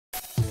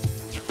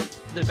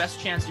the best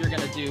chance you're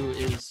going to do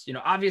is, you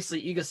know,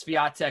 obviously Iga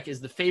Swiatek is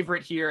the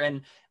favorite here.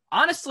 And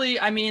honestly,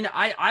 I mean,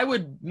 I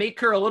would make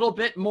her a little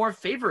bit more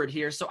favored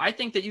here. So I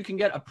think that you can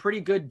get a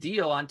pretty good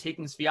deal on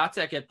taking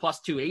Swiatek at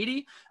plus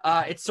 280.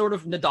 It's sort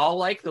of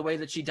Nadal-like the way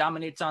that she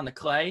dominates on the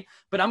clay,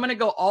 but I'm going to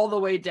go all the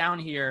way down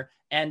here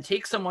and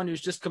take someone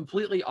who's just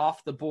completely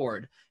off the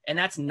board. And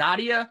that's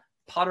Nadia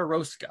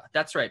Podoroska.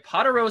 That's right.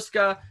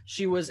 Podoroska.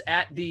 She was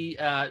at the,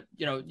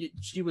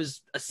 she was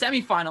a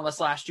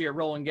semifinalist last year at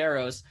Roland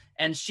Garros,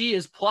 and she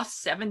is plus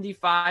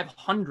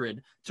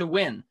 7,500 to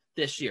win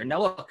this year.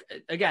 Now, look,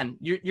 again,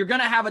 you're going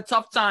to have a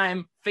tough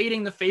time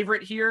fading the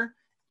favorite here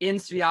in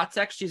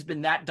Swiatek. She's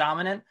been that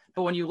dominant.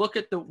 But when you look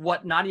at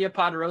what Nadia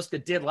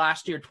Podoroska did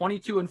last year,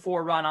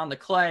 22-4 run on the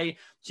clay,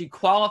 she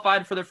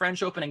qualified for the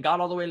French Open and got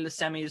all the way to the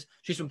semis.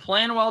 She's been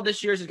playing well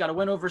this year. She's got a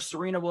win over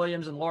Serena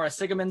Williams and Laura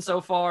Siegemund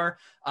so far.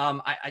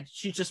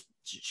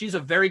 She's a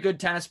very good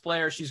tennis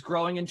player. She's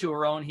growing into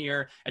her own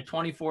here at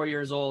 24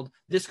 years old.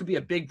 This could be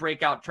a big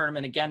breakout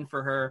tournament again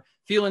for her.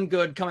 Feeling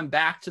good, coming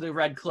back to the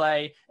red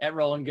clay at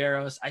Roland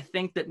Garros. I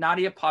think that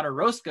Nadia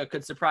Podoroska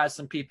could surprise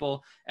some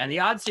people, and the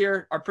odds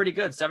here are pretty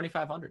good,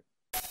 7,500.